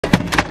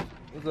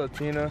What's up,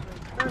 Tina?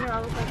 Oh no, I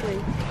look ugly.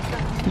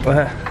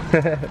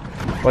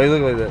 Why you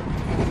look like that?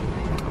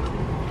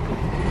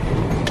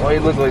 Why you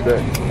look like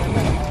that?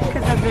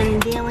 Because I've been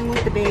dealing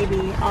with the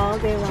baby all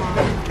day long.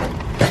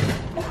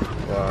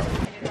 Wow.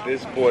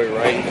 This boy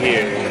right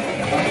here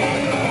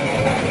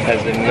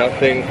has been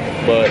nothing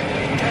but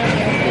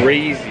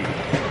crazy.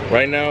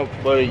 Right now,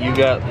 buddy, you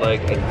got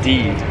like a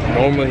D.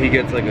 Normally he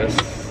gets like a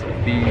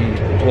B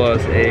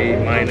plus, A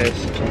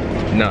minus.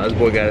 Nah, this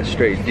boy got a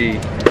straight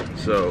D.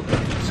 So,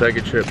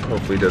 second trip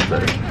hopefully does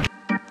better.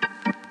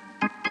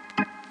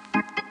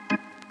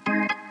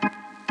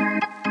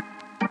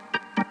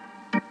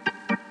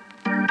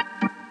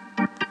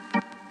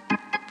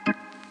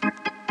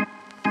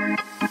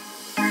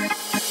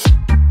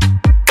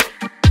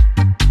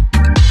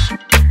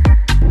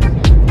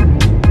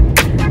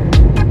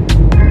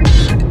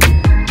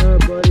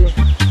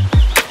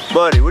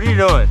 Buddy, what are you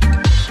doing?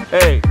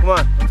 Hey, come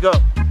on, let's go.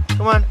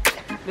 Come on,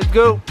 let's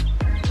go.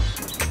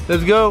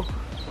 Let's go.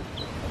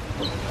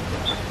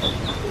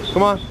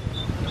 Come on.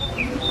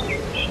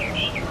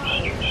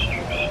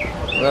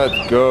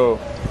 Let's go.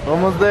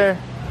 Almost there,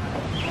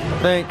 I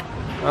think.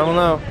 I don't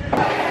know.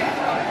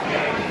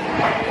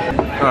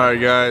 Alright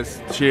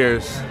guys,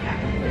 cheers.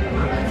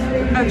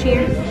 Oh,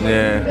 cheers?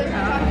 Yeah.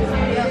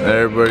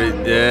 Everybody,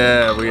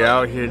 yeah, we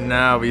out here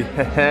now.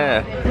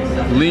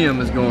 Liam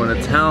is going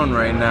to town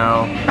right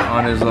now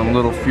on his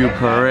little few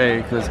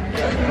parade because,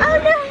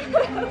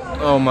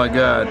 oh my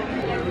god,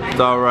 it's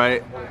all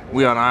right.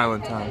 We on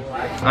island time.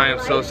 I am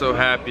so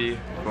happy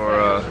for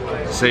a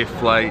safe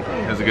flight.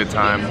 It was a good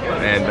time,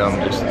 and I'm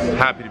just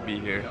happy to be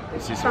here to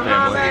see some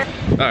family.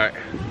 All right,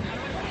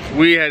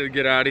 we had to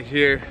get out of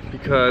here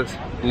because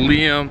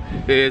Liam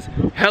is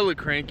hella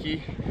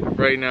cranky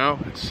right now.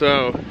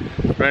 So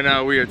right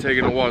now we are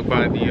taking a walk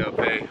by the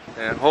bay,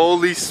 and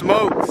holy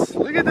smokes,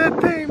 look at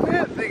that thing, man.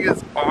 That thing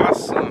is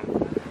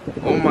awesome.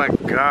 Oh my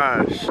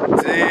gosh,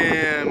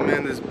 damn,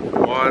 man, this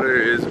water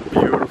is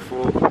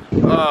beautiful.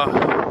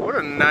 What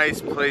a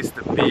nice place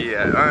to be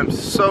at. I'm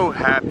so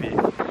happy.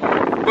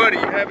 Buddy,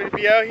 you happy to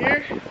be out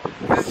here?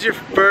 This is your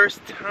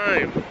first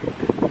time,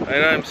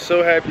 and I'm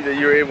so happy that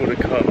you're able to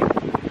come.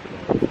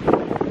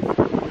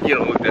 You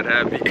don't look that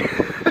happy.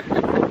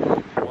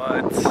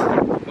 What?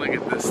 Look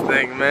at this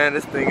thing, man.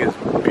 This thing is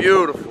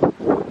beautiful.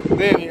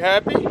 Man, you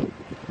happy?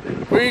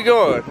 Where you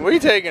going? Where you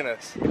taking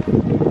us?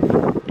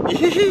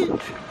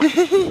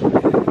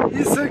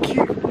 You're so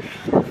cute.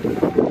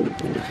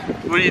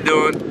 What are you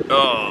doing?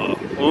 Oh,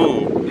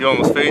 ooh, you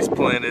almost face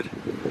planted.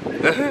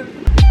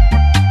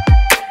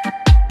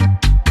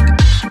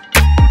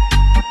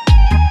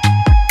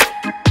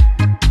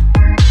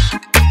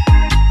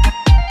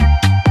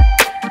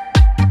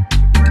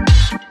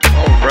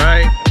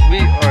 Alright, we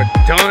are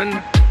done.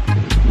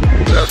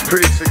 That was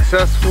pretty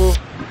successful.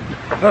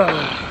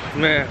 Oh,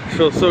 man, it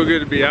feels so good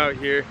to be out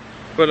here.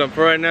 But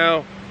for right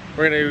now,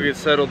 we're gonna go get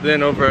settled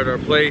in over at our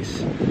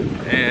place.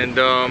 And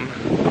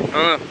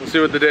we'll see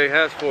what the day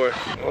has for us.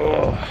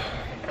 Oh.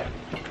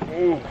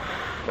 Ooh.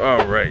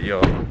 All right,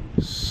 y'all.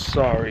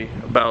 Sorry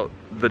about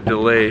the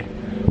delay.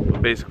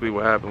 But basically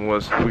what happened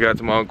was we got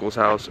to my uncle's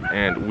house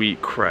and we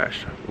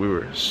crashed. We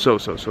were so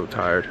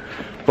tired.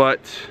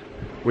 But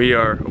we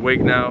are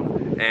awake now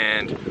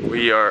and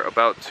we are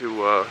about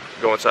to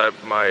go inside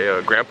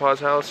my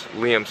grandpa's house,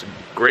 Liam's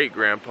great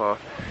grandpa.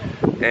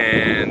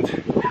 And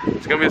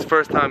it's gonna be his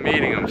first time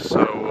meeting him,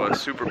 so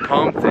super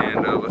pumped,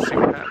 and let's see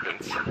what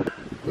happens.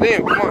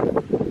 Liam, come on.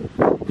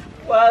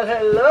 Well,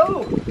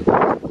 hello.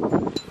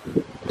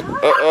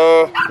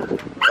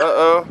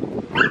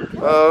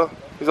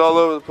 He's all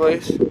over the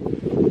place.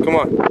 Come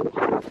on.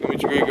 Go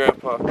meet your great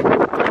grandpa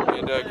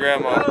and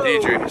grandma,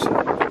 Deidre.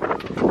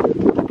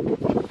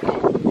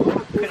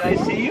 Can I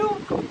see you?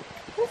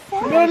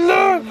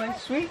 Hello. My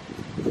sweet.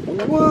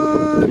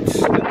 What? What's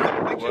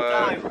your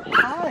time?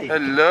 Hi.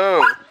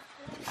 Hello.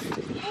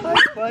 Hi,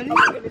 buddy.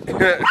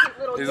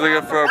 He's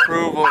looking for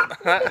approval.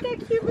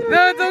 No,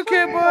 it's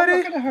okay, I'm buddy.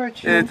 not gonna hurt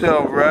you. It's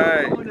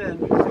alright.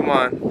 Come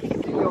on.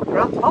 Your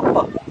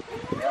grandpapa.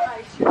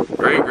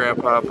 Great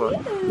grandpapa.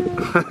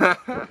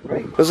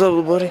 What's up,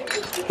 little buddy?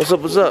 What's up,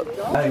 what's up?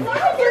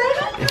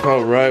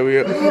 Alright, we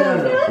are.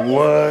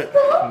 What?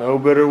 No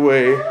better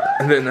way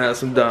than to have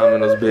some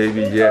Domino's,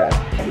 baby. Yeah.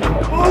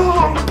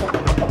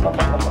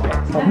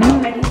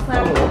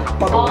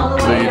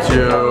 Look at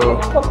you.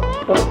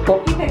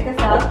 You picked this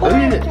up. Look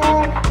at it.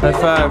 High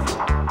five.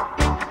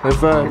 High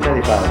five.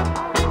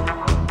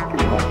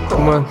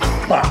 Come on.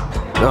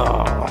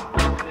 Oh,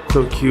 so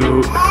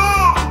cute.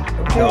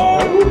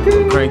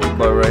 Cranky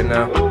boy right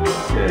now.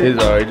 He's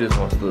alright, he just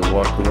wants to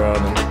walk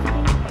around and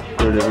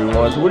do whatever he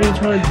wants. What are you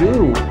trying to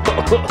do?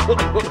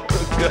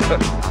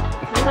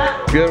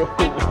 Good.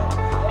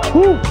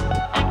 Whew.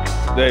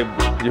 Dave,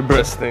 your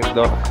breast stinks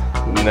though.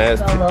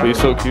 Nasty. But you're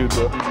so cute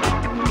though.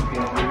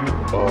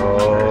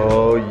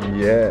 Oh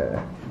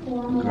yeah.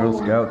 Girl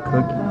Scout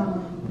cookie.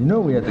 You know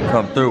we had to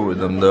come through with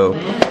them though.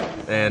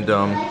 And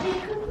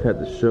had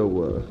to show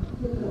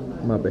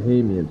my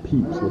Bahamian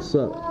peeps what's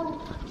up.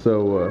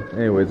 So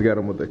anyways, got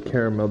them with the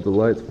caramel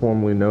delights,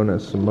 formerly known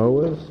as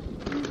Samoas.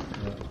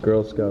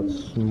 Girl Scout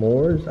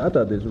s'mores. I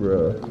thought these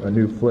were a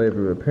new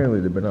flavor. Apparently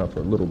they've been out for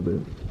a little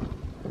bit.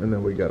 And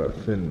then we got our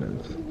Thin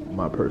Mints,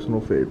 my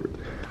personal favorite.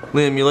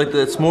 Liam, you like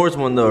that s'mores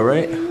one though,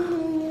 right?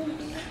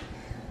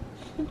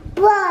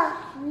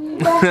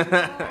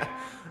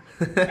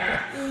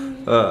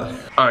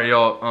 Alright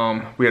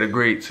y'all, we had a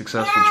great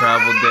successful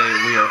travel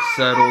day. We are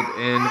settled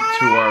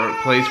into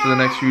our place for the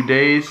next few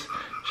days.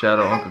 Shout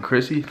out Uncle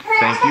Chrissy,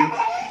 thank you.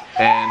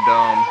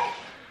 And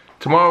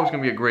tomorrow's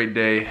gonna be a great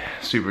day,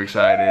 super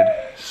excited.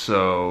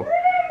 So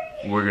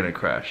we're gonna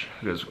crash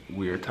because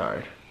we are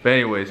tired. But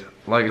anyways,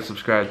 like and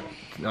subscribe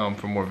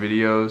for more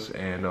videos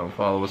and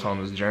follow us on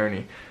this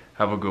journey.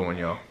 Have a good one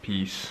y'all,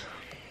 peace.